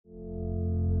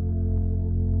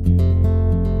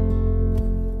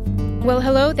Well,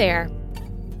 hello there.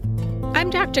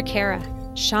 I'm Dr. Kara,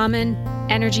 shaman,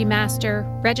 energy master,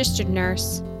 registered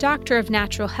nurse, doctor of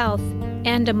natural health,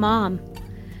 and a mom.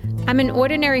 I'm an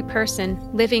ordinary person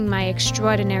living my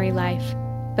extraordinary life,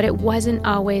 but it wasn't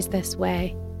always this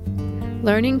way.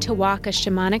 Learning to walk a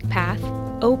shamanic path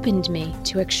opened me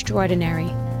to extraordinary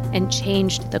and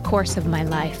changed the course of my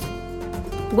life.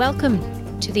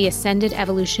 Welcome to the Ascended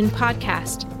Evolution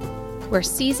podcast, where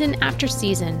season after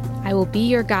season, I will be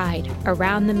your guide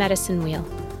around the medicine wheel,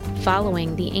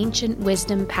 following the ancient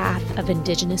wisdom path of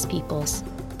indigenous peoples.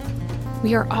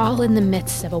 We are all in the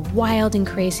midst of a wild and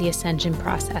crazy ascension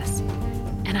process,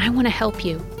 and I want to help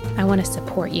you. I want to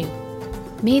support you.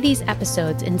 May these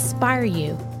episodes inspire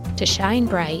you to shine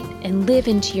bright and live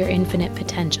into your infinite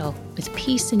potential with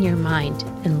peace in your mind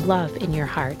and love in your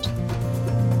heart.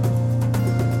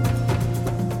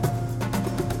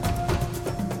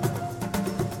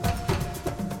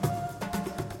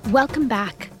 Welcome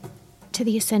back to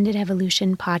the Ascended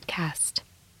Evolution podcast.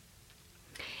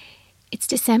 It's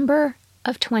December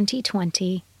of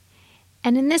 2020,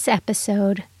 and in this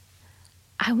episode,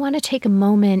 I want to take a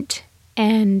moment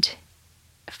and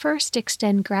first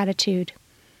extend gratitude.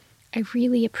 I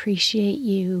really appreciate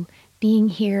you being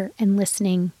here and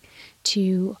listening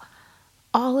to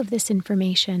all of this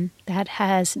information that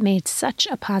has made such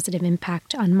a positive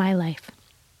impact on my life.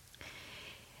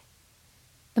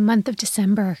 The month of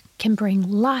December can bring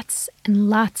lots and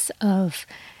lots of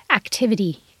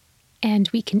activity, and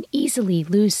we can easily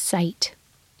lose sight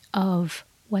of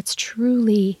what's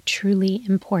truly, truly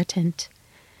important.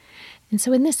 And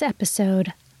so in this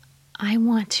episode, I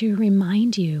want to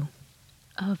remind you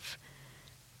of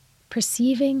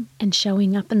perceiving and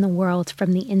showing up in the world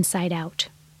from the inside out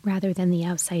rather than the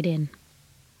outside in.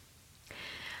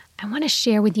 I want to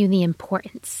share with you the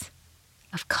importance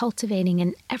of cultivating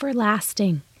an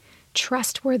everlasting,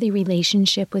 trustworthy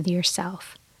relationship with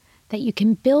yourself that you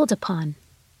can build upon.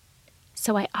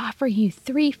 So I offer you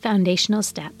 3 foundational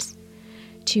steps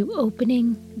to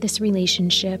opening this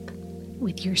relationship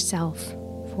with yourself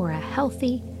for a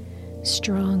healthy,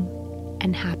 strong,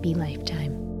 and happy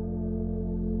lifetime.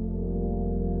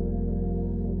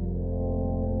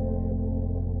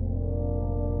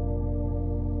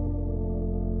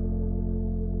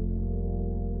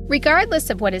 Regardless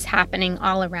of what is happening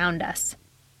all around us,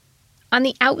 on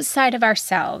the outside of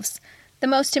ourselves, the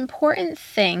most important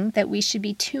thing that we should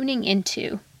be tuning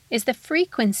into is the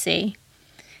frequency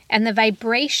and the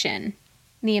vibration,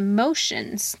 the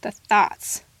emotions, the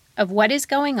thoughts of what is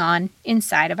going on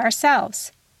inside of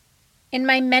ourselves. In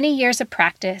my many years of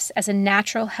practice as a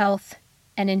natural health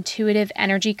and intuitive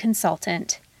energy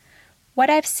consultant, what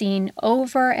I've seen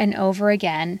over and over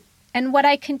again, and what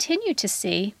I continue to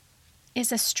see, is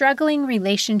a struggling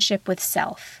relationship with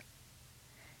self.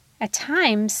 At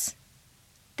times,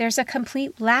 there's a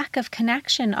complete lack of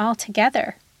connection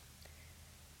altogether.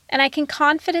 And I can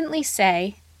confidently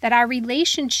say that our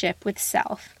relationship with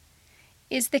self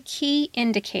is the key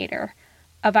indicator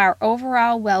of our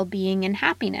overall well-being and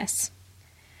happiness.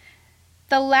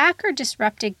 The lack or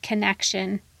disrupted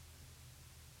connection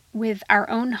with our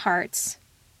own hearts,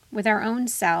 with our own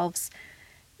selves,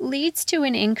 leads to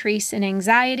an increase in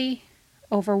anxiety,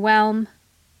 overwhelm,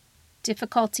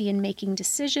 difficulty in making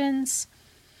decisions,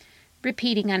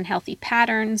 repeating unhealthy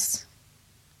patterns,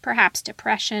 perhaps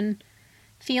depression,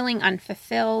 feeling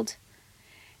unfulfilled,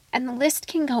 and the list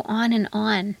can go on and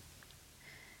on.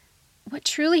 What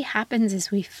truly happens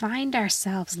is we find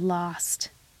ourselves lost.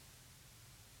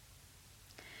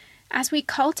 As we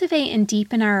cultivate and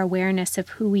deepen our awareness of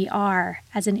who we are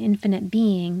as an infinite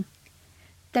being,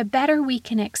 the better we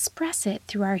can express it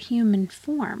through our human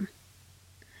form.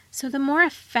 So the more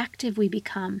effective we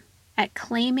become at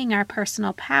claiming our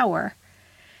personal power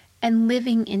and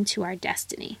living into our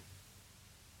destiny.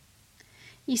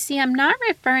 You see, I'm not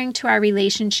referring to our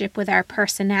relationship with our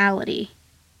personality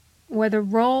or the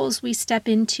roles we step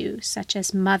into, such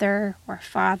as mother or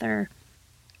father,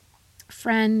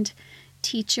 friend,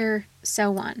 teacher,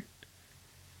 so on.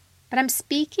 But I'm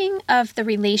speaking of the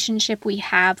relationship we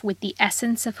have with the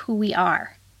essence of who we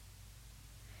are.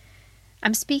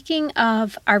 I'm speaking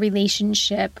of our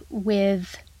relationship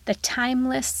with the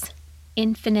timeless,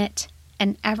 infinite,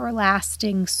 and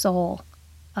everlasting soul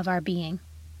of our being.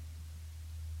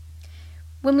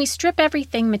 When we strip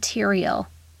everything material,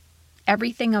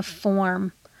 everything of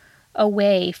form,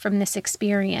 away from this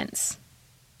experience,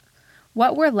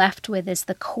 what we're left with is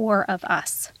the core of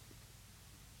us.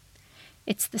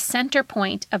 It's the center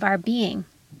point of our being.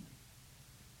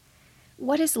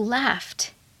 What is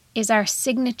left is our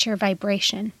signature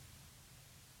vibration.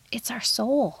 It's our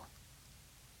soul.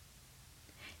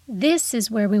 This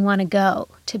is where we want to go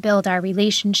to build our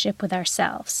relationship with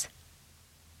ourselves.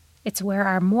 It's where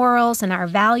our morals and our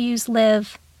values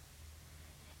live,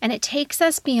 and it takes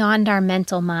us beyond our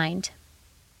mental mind.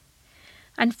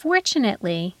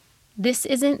 Unfortunately, this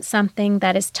isn't something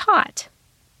that is taught.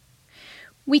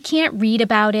 We can't read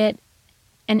about it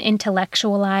and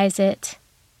intellectualize it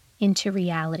into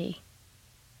reality.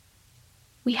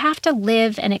 We have to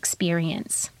live and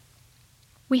experience.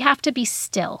 We have to be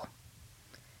still.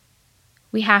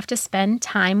 We have to spend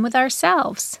time with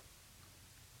ourselves.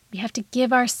 We have to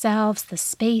give ourselves the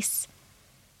space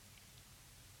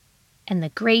and the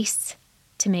grace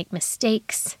to make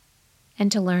mistakes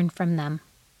and to learn from them.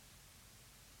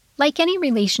 Like any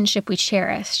relationship we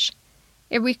cherish,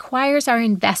 it requires our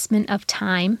investment of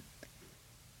time.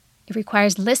 It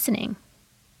requires listening,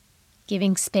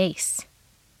 giving space.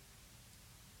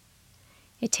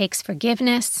 It takes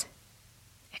forgiveness,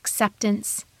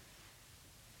 acceptance,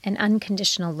 and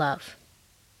unconditional love.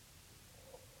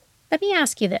 Let me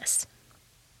ask you this.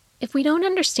 If we don't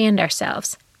understand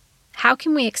ourselves, how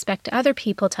can we expect other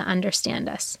people to understand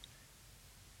us?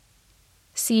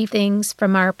 See things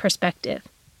from our perspective.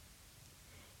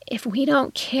 If we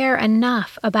don't care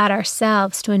enough about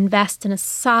ourselves to invest in a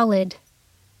solid,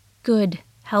 good,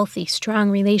 healthy, strong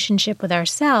relationship with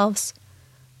ourselves,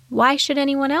 why should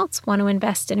anyone else want to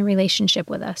invest in a relationship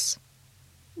with us?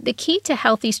 The key to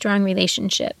healthy, strong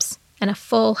relationships and a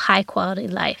full, high-quality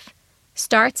life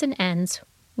starts and ends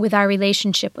with our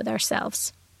relationship with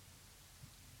ourselves.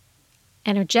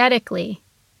 Energetically,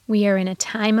 we are in a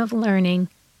time of learning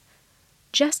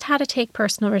just how to take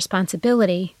personal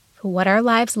responsibility for what our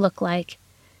lives look like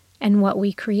and what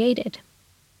we created.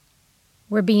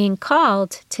 We're being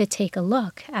called to take a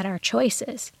look at our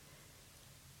choices,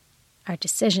 our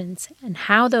decisions, and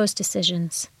how those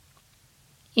decisions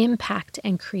impact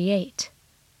and create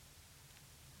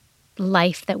the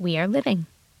life that we are living.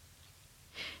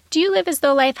 Do you live as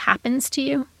though life happens to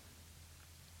you?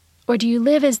 Or do you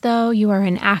live as though you are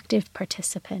an active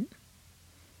participant?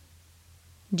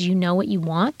 Do you know what you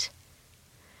want?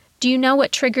 Do you know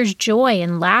what triggers joy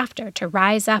and laughter to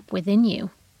rise up within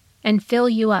you and fill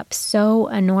you up so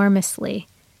enormously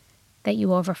that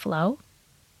you overflow?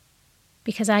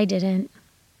 Because I didn't.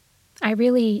 I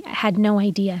really had no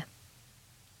idea.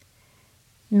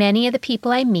 Many of the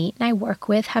people I meet and I work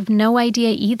with have no idea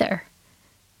either.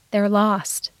 They're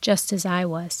lost, just as I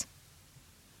was.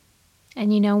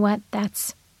 And you know what?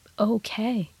 That's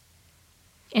okay.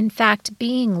 In fact,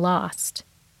 being lost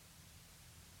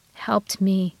helped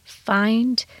me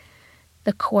find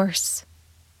the course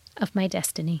of my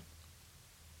destiny.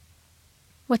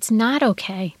 What's not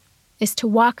okay is to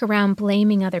walk around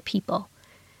blaming other people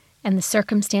and the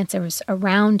circumstances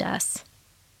around us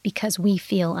because we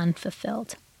feel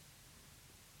unfulfilled.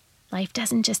 Life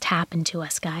doesn't just happen to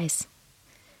us, guys.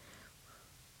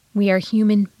 We are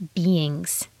human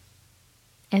beings,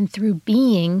 and through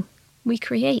being, we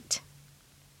create.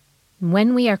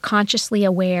 When we are consciously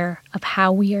aware of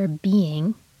how we are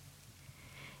being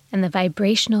and the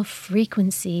vibrational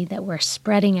frequency that we're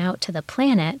spreading out to the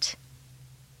planet,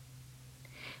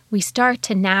 we start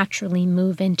to naturally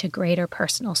move into greater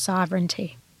personal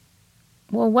sovereignty.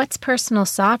 Well, what's personal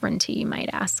sovereignty, you might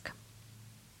ask?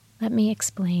 Let me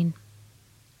explain.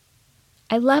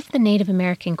 I love the Native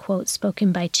American quote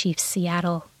spoken by Chief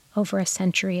Seattle over a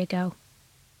century ago.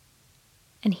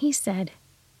 And he said,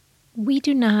 "We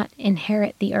do not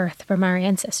inherit the earth from our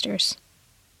ancestors.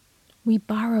 We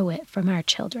borrow it from our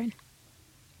children."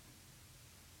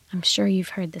 I'm sure you've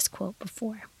heard this quote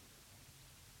before.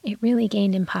 It really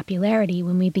gained in popularity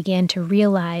when we began to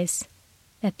realize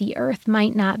that the earth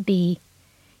might not be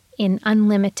in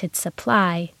unlimited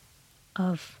supply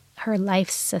of her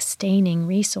life-sustaining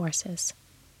resources.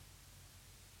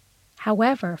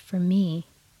 However, for me,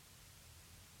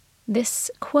 this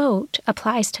quote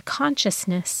applies to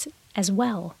consciousness as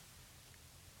well.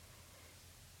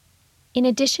 In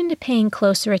addition to paying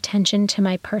closer attention to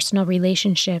my personal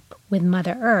relationship with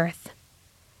Mother Earth,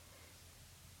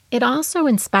 it also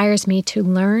inspires me to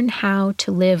learn how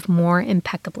to live more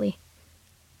impeccably,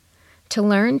 to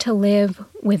learn to live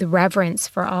with reverence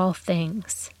for all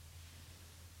things,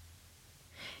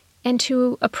 and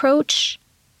to approach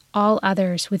all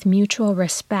others with mutual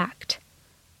respect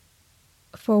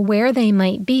for where they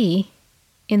might be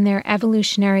in their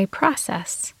evolutionary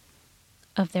process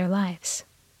of their lives.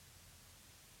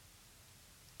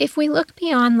 If we look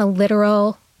beyond the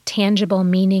literal, tangible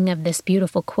meaning of this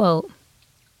beautiful quote,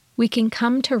 we can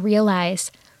come to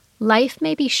realize life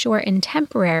may be short and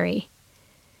temporary,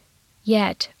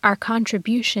 yet our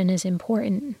contribution is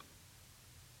important.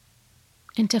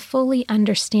 and to fully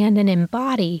understand and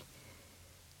embody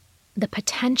the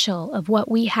potential of what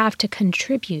we have to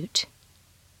contribute,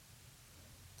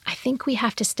 I think we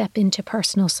have to step into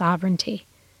personal sovereignty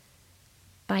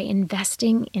by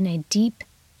investing in a deep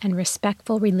and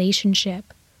respectful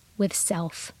relationship with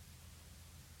self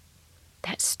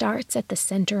that starts at the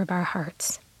center of our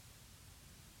hearts.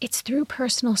 It's through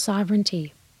personal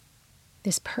sovereignty,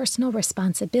 this personal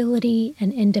responsibility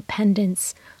and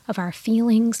independence of our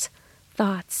feelings,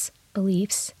 thoughts,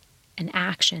 beliefs, and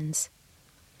actions,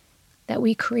 that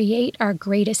we create our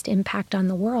greatest impact on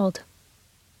the world.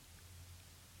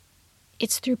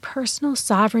 It's through personal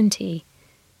sovereignty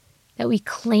that we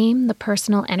claim the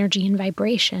personal energy and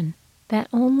vibration that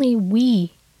only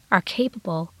we are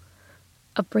capable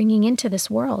of bringing into this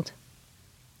world.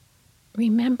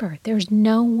 Remember, there's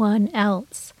no one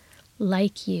else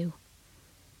like you,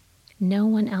 no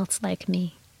one else like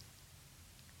me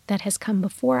that has come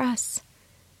before us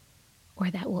or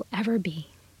that will ever be.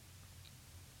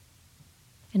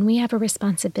 And we have a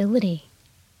responsibility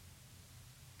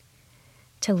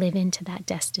to live into that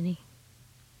destiny.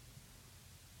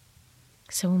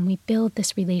 So when we build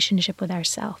this relationship with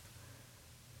ourselves,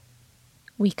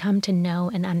 we come to know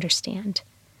and understand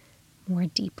more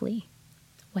deeply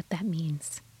what that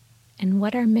means and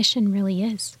what our mission really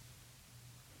is.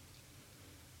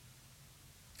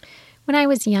 When I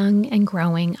was young and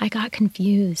growing, I got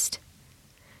confused.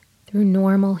 Through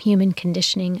normal human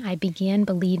conditioning, I began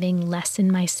believing less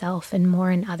in myself and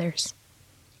more in others.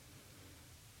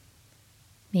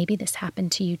 Maybe this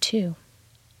happened to you too.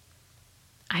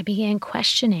 I began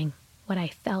questioning what I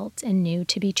felt and knew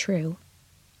to be true,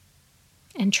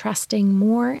 and trusting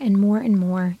more and more and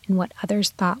more in what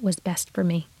others thought was best for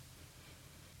me.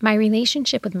 My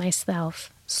relationship with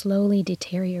myself slowly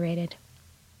deteriorated,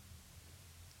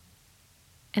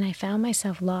 and I found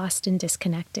myself lost and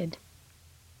disconnected.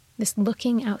 This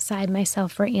looking outside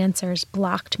myself for answers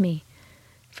blocked me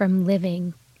from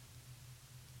living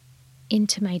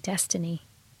into my destiny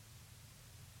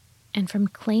and from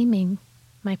claiming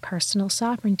my personal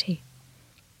sovereignty.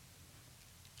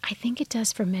 I think it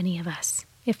does for many of us,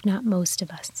 if not most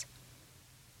of us.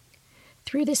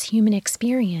 Through this human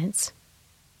experience,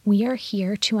 we are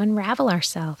here to unravel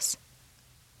ourselves,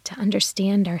 to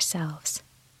understand ourselves,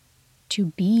 to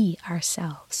be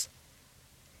ourselves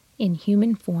in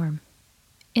human form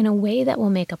in a way that will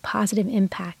make a positive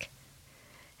impact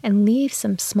and leave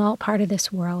some small part of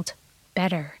this world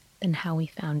better than how we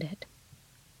found it.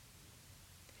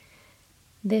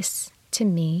 This, to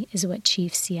me, is what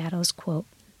Chief Seattle's quote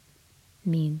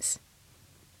means.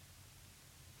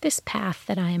 This path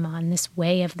that I am on, this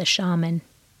way of the shaman,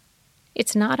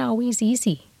 it's not always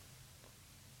easy.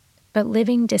 But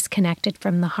living disconnected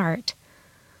from the heart,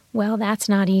 well, that's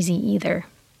not easy either.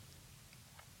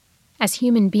 As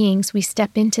human beings, we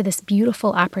step into this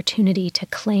beautiful opportunity to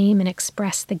claim and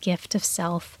express the gift of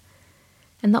self.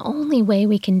 And the only way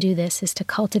we can do this is to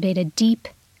cultivate a deep,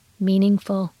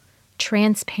 meaningful,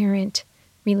 transparent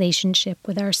relationship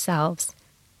with ourselves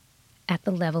at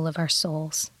the level of our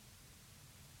souls.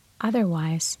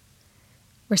 Otherwise,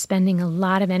 we're spending a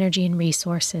lot of energy and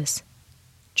resources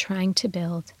trying to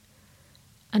build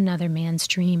another man's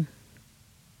dream.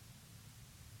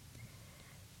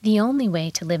 The only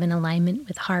way to live in alignment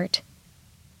with heart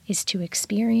is to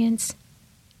experience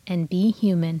and be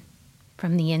human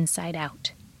from the inside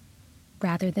out,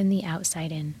 rather than the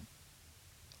outside in.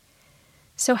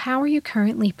 So how are you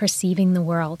currently perceiving the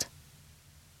world?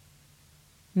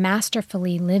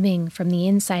 Masterfully living from the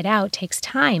inside out takes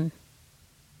time.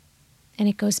 And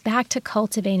it goes back to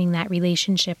cultivating that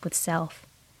relationship with self.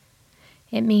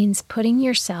 It means putting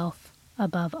yourself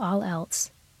above all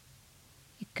else.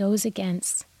 It goes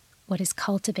against what is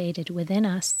cultivated within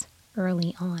us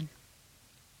early on.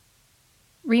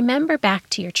 Remember back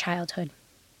to your childhood.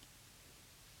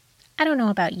 I don't know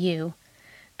about you,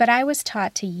 but I was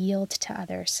taught to yield to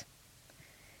others.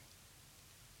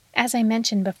 As I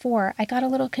mentioned before, I got a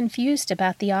little confused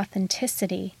about the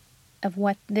authenticity of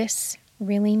what this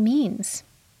really means,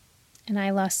 and I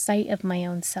lost sight of my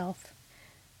own self.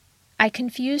 I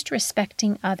confused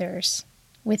respecting others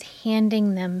with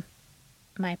handing them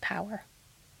my power.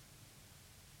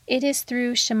 It is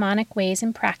through shamanic ways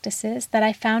and practices that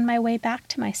I found my way back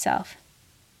to myself.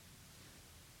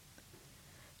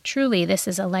 Truly, this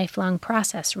is a lifelong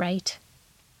process, right?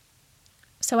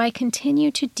 So I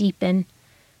continue to deepen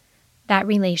that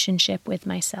relationship with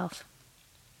myself.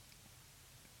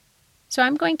 So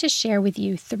I'm going to share with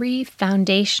you 3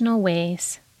 foundational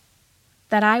ways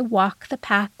that I walk the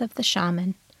path of the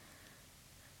shaman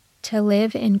to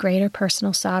live in greater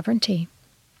personal sovereignty.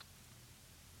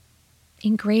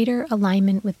 in greater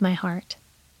alignment with my heart.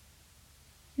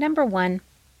 Number 1,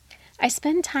 I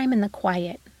spend time in the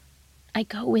quiet. I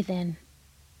go within.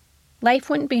 Life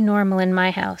wouldn't be normal in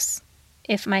my house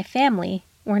if my family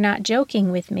were not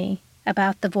joking with me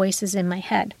about the voices in my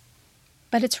head.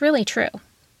 But it's really true.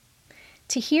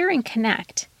 To hear and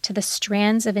connect to the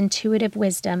strands of intuitive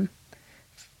wisdom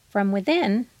from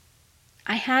within,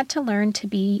 I had to learn to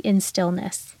be in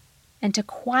stillness and to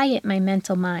quiet my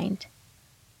mental mind.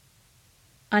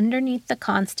 Underneath the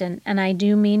constant, and I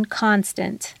do mean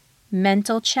constant,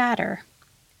 mental chatter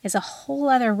is a whole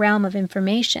other realm of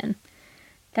information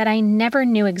that I never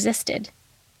knew existed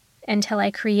until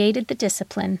I created the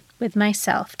discipline with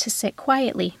myself to sit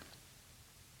quietly.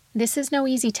 This is no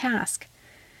easy task,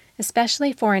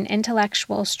 especially for an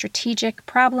intellectual, strategic,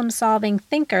 problem-solving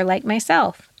thinker like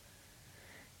myself.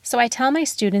 So I tell my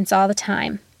students all the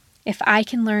time, if I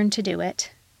can learn to do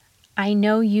it, I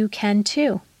know you can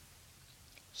too.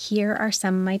 Here are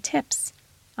some of my tips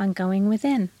on going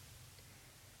within.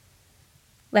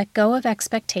 Let go of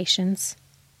expectations.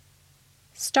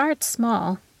 Start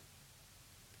small.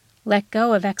 Let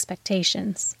go of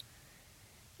expectations.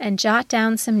 And jot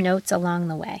down some notes along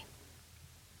the way.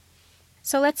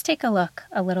 So let's take a look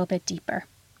a little bit deeper.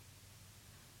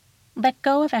 Let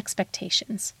go of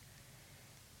expectations.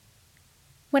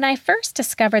 When I first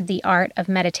discovered the art of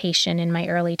meditation in my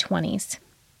early 20s,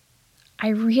 I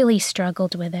really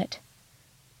struggled with it.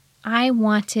 I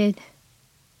wanted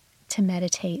to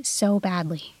meditate so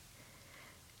badly,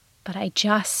 but I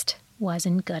just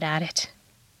wasn't good at it.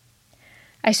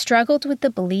 I struggled with the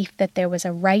belief that there was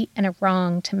a right and a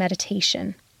wrong to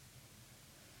meditation.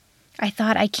 I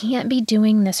thought, I can't be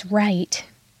doing this right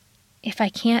if I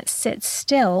can't sit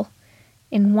still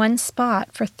in one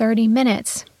spot for 30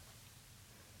 minutes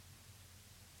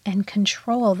and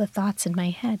control the thoughts in my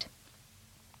head.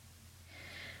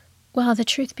 Well, the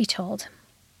truth be told,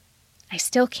 I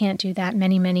still can't do that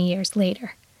many, many years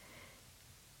later.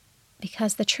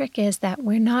 Because the trick is that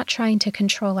we're not trying to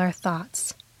control our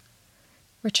thoughts.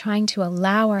 We're trying to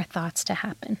allow our thoughts to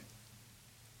happen.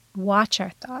 Watch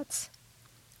our thoughts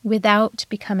without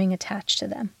becoming attached to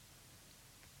them.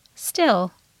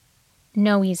 Still,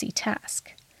 no easy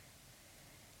task.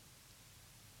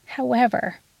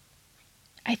 However,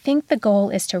 I think the goal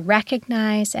is to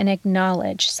recognize and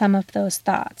acknowledge some of those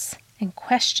thoughts and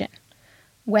question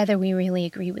whether we really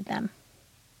agree with them.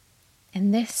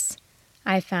 And this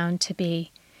I found to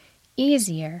be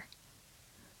easier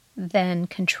than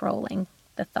controlling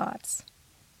the thoughts.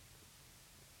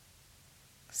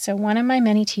 So one of my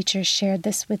many teachers shared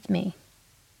this with me,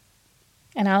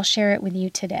 and I'll share it with you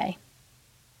today.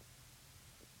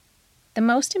 The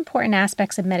most important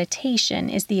aspects of meditation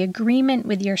is the agreement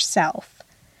with yourself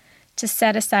to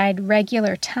set aside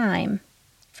regular time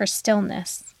for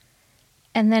stillness,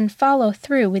 and then follow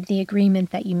through with the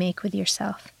agreement that you make with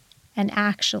yourself and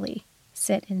actually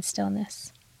sit in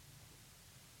stillness.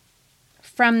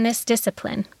 From this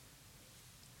discipline,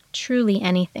 truly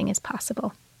anything is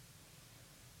possible.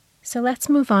 So let's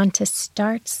move on to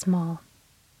start small.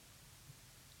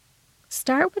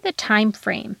 Start with a time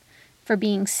frame for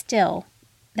being still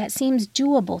that seems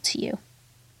doable to you.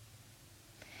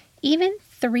 Even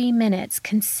 3 minutes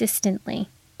consistently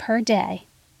per day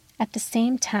at the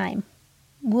same time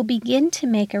will begin to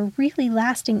make a really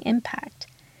lasting impact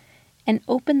and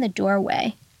open the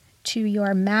doorway to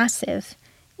your massive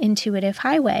intuitive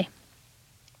highway.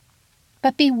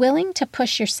 But be willing to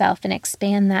push yourself and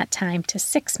expand that time to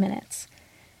 6 minutes,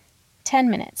 10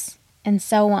 minutes, and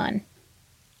so on,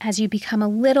 as you become a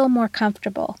little more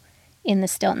comfortable in the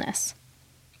stillness.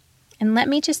 And let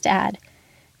me just add,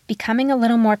 becoming a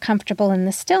little more comfortable in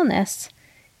the stillness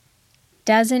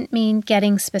doesn't mean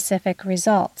getting specific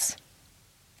results.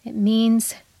 It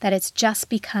means that it's just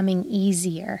becoming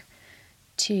easier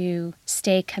to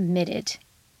stay committed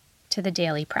to the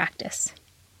daily practice.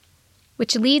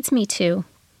 Which leads me to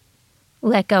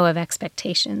let go of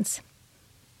expectations.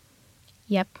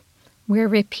 Yep, we're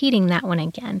repeating that one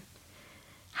again.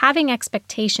 Having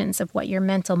expectations of what your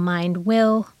mental mind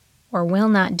will or will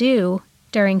not do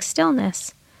during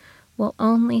stillness will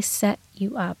only set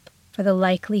you up for the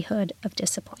likelihood of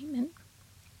disappointment.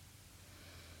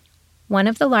 One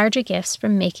of the larger gifts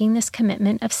from making this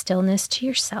commitment of stillness to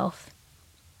yourself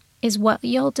is what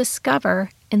you'll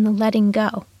discover in the letting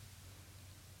go.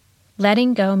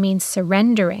 Letting go means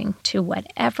surrendering to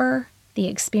whatever the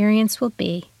experience will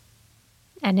be,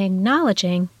 and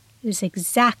acknowledging is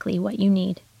exactly what you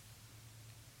need.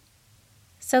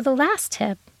 So the last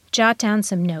tip, jot down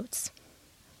some notes.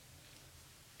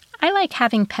 I like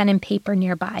having pen and paper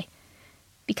nearby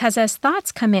because as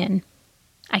thoughts come in,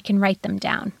 I can write them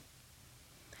down.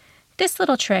 This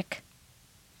little trick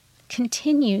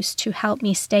continues to help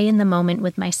me stay in the moment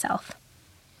with myself.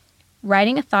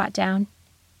 Writing a thought down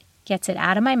gets it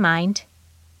out of my mind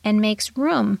and makes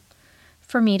room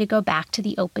for me to go back to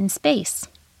the open space.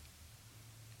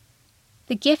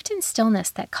 The gift in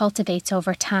stillness that cultivates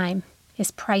over time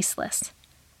is priceless.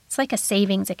 It's like a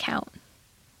savings account.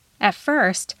 At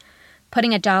first,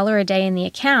 putting $1 a day in the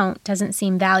account doesn't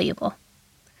seem valuable,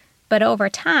 but over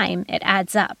time, it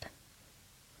adds up.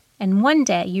 And one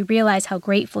day, you realize how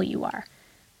grateful you are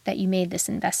that you made this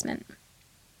investment.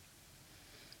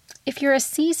 If you're a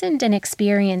seasoned and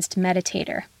experienced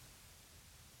meditator,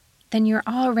 then you're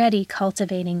already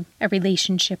cultivating a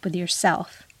relationship with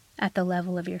yourself at the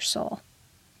level of your soul.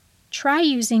 Try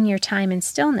using your time in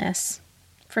stillness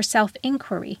for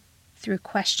self-inquiry through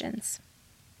questions.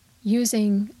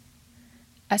 Using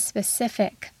a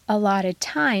specific allotted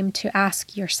time to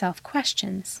ask yourself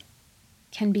questions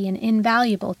can be an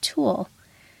invaluable tool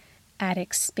at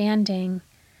expanding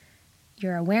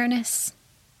your awareness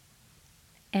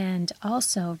and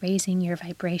also raising your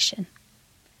vibration.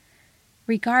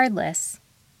 Regardless,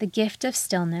 the gift of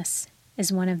stillness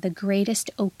is one of the greatest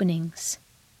openings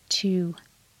to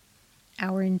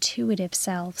our intuitive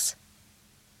selves.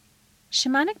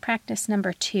 Shamanic practice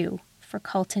number 2 for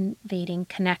cultivating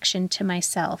connection to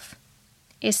myself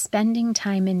is spending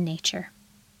time in nature.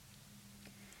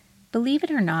 Believe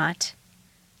it or not,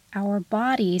 our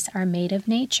bodies are made of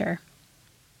nature.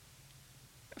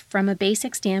 From a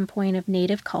basic standpoint of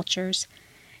native cultures,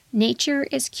 nature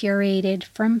is curated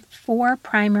from 4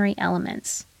 primary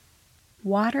elements: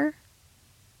 water,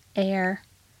 air,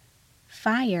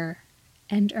 fire,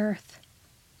 and earth.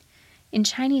 In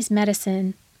Chinese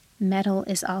medicine, metal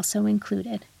is also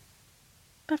included.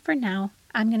 But for now,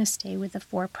 I'm going to stay with the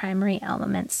 4 primary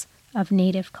elements of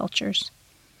native cultures.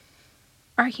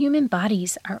 Our human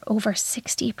bodies are over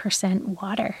 60%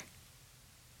 water.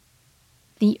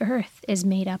 The earth is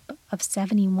made up of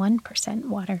 71%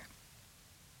 water.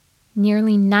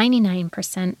 Nearly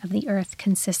 99% of the earth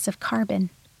consists of carbon.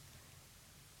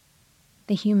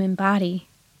 The human body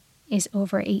is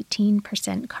over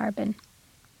 18% carbon.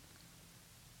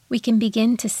 We can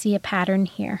begin to see a pattern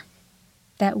here,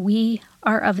 that we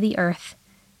are of the earth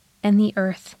and the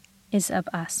earth is of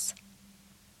us.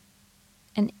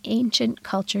 And ancient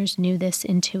cultures knew this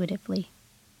intuitively.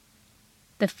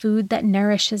 The food that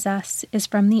nourishes us is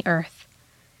from the earth,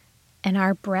 and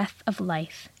our breath of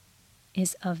life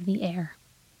is of the air.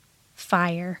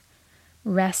 Fire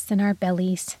rests in our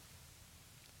bellies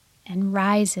and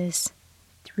rises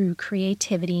through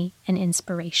creativity and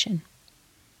inspiration.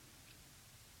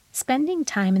 Spending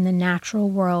time in the natural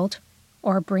world,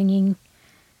 or bringing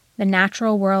the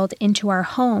natural world into our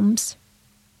homes,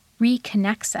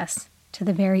 reconnects us to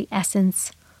the very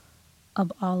essence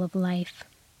of all of life.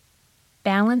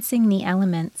 Balancing the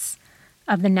elements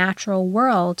of the natural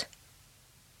world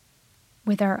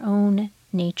with our own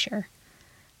nature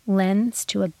lends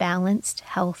to a balanced,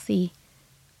 healthy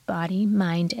body,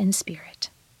 mind, and spirit.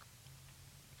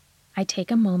 I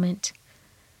take a moment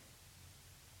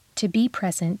to be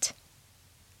present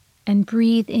and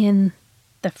breathe in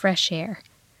the fresh air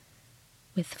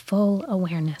with full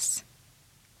awareness.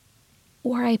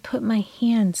 Or I put my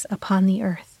hands upon the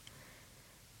earth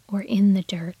or in the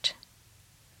dirt.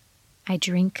 I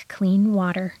drink clean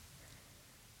water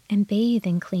and bathe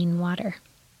in clean water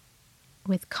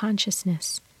with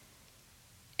consciousness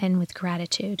and with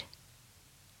gratitude.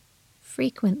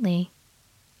 Frequently,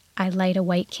 I light a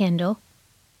white candle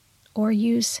or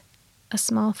use a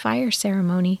small fire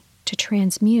ceremony to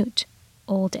transmute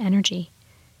old energy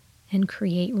and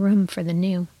create room for the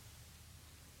new.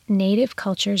 Native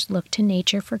cultures look to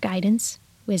nature for guidance,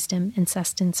 wisdom, and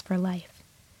sustenance for life.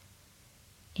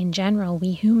 In general,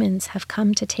 we humans have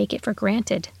come to take it for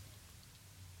granted.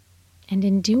 And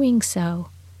in doing so,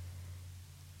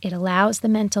 it allows the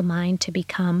mental mind to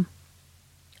become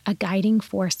a guiding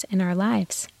force in our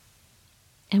lives.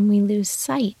 And we lose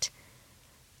sight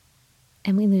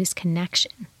and we lose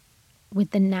connection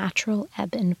with the natural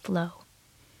ebb and flow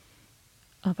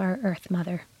of our Earth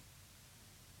Mother.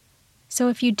 So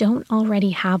if you don't already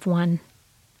have one,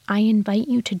 I invite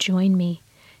you to join me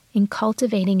in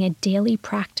cultivating a daily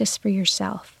practice for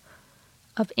yourself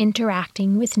of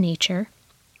interacting with nature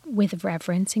with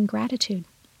reverence and gratitude.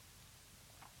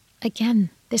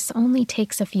 Again, this only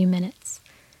takes a few minutes,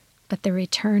 but the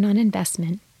return on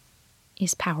investment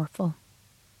is powerful.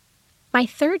 My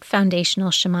third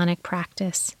foundational shamanic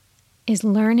practice is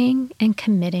learning and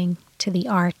committing to the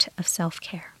art of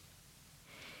self-care.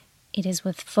 It is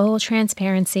with full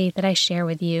transparency that I share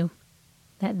with you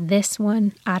that this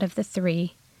one out of the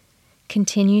 3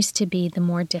 continues to be the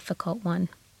more difficult one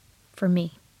for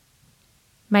me.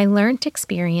 My learned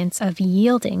experience of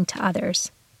yielding to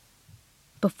others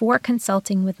before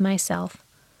consulting with myself,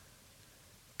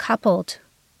 coupled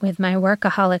with my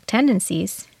workaholic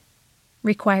tendencies,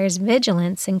 requires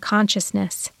vigilance and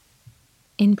consciousness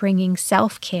in bringing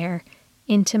self-care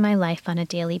into my life on a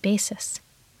daily basis.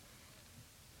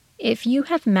 If you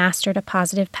have mastered a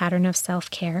positive pattern of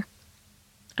self-care,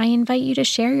 I invite you to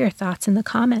share your thoughts in the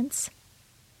comments.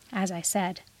 As I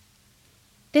said,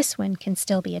 this one can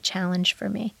still be a challenge for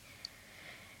me.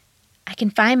 I can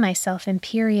find myself in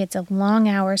periods of long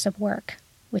hours of work,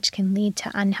 which can lead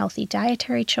to unhealthy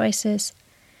dietary choices,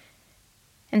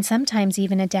 and sometimes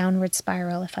even a downward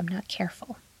spiral if I'm not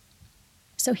careful.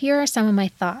 So here are some of my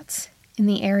thoughts in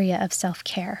the area of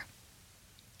self-care.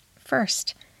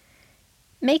 First,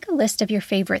 make a list of your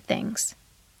favorite things.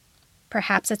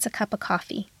 Perhaps it's a cup of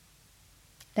coffee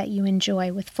that you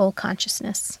enjoy with full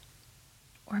consciousness,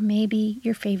 or maybe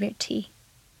your favorite tea.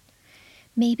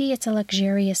 Maybe it's a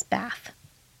luxurious bath,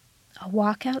 a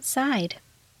walk outside,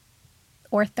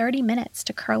 or 30 minutes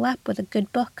to curl up with a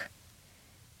good book.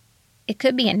 It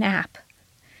could be a nap.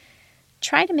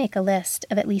 Try to make a list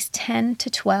of at least 10 to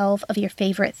 12 of your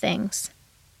favorite things.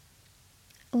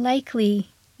 Likely,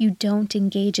 you don't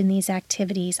engage in these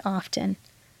activities often,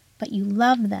 but you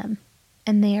love them,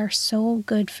 and they are so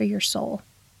good for your soul.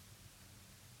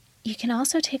 You can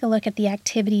also take a look at the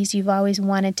activities you've always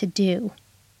wanted to do.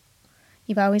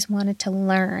 You've always wanted to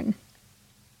learn,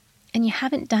 and you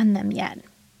haven't done them yet.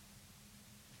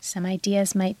 Some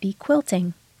ideas might be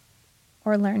quilting,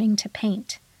 or learning to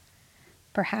paint,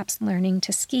 perhaps learning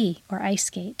to ski or ice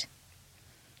skate,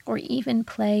 or even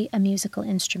play a musical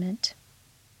instrument.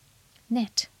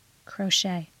 Knit,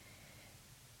 crochet.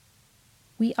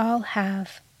 We all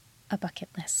have a bucket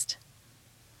list.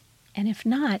 And if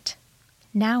not,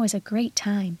 now is a great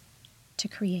time to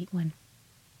create one.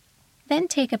 Then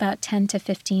take about 10 to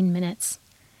 15 minutes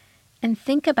and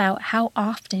think about how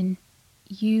often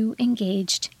you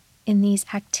engaged in these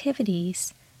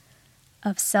activities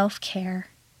of self-care,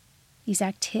 these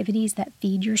activities that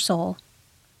feed your soul,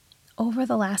 over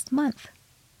the last month.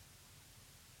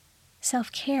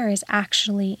 Self-care is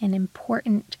actually an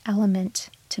important element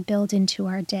to build into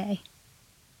our day.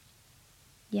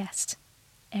 Yes,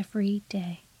 every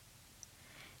day.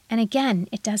 And again,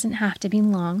 it doesn't have to be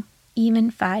long. Even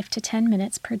 5 to 10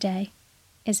 minutes per day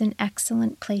is an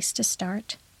excellent place to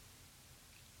start.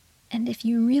 And if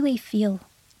you really feel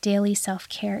daily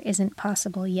self-care isn't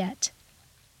possible yet,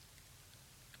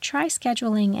 try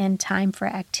scheduling in time for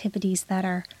activities that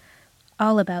are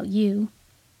all about you,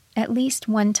 at least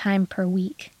one time per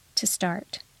week to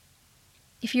start.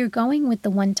 If you're going with the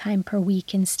one time per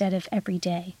week instead of every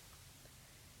day,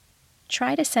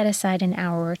 try to set aside an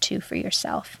hour or two for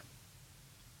yourself.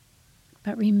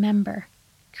 But remember,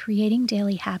 creating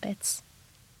daily habits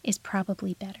is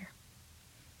probably better.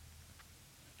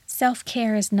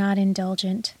 Self-care is not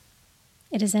indulgent.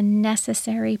 It is a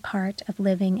necessary part of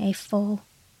living a full,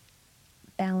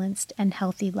 balanced, and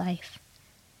healthy life.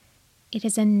 It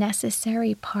is a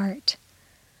necessary part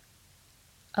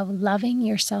of loving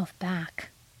yourself back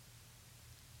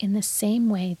in the same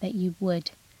way that you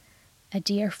would a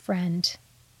dear friend,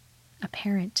 a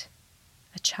parent,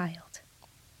 a child,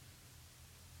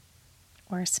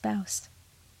 or a spouse.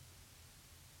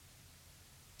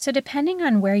 So depending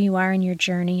on where you are in your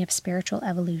journey of spiritual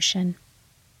evolution,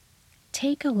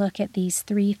 take a look at these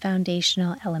 3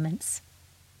 foundational elements: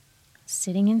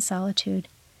 sitting in solitude,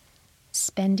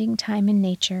 spending time in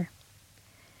nature,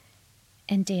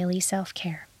 and daily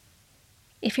self-care.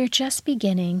 If you're just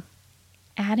beginning,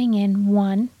 adding in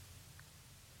 1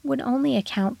 would only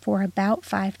account for about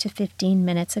 5 to 15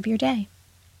 minutes of your day.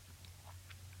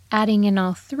 Adding in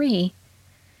all 3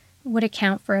 would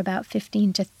account for about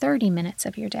 15 to 30 minutes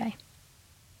of your day.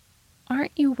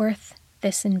 Aren't you worth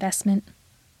this investment?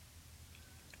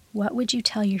 What would you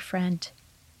tell your friend?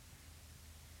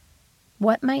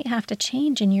 What might have to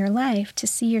change in your life to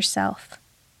see yourself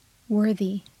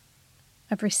worthy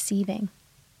of receiving,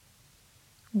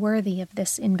 worthy of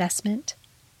this investment?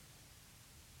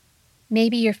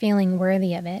 Maybe you're feeling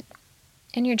worthy of it,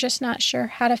 and you're just not sure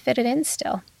how to fit it in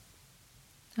still.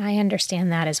 I understand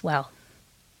that as well.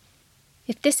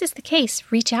 If this is the case,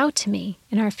 reach out to me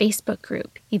in our Facebook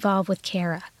group, Evolve with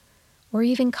Kara, or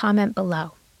even comment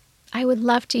below. I would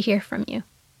love to hear from you.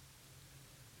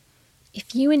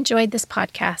 If you enjoyed this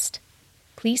podcast,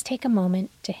 please take a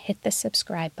moment to hit the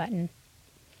subscribe button.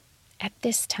 At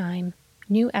this time,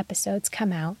 new episodes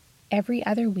come out every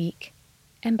other week,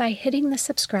 and by hitting the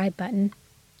subscribe button,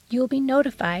 you'll be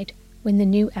notified when the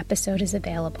new episode is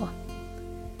available.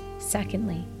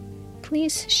 Secondly,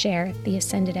 please share the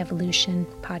Ascended Evolution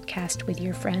podcast with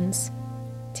your friends.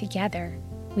 Together,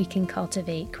 we can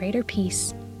cultivate greater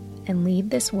peace and leave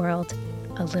this world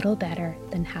a little better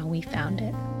than how we found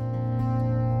it.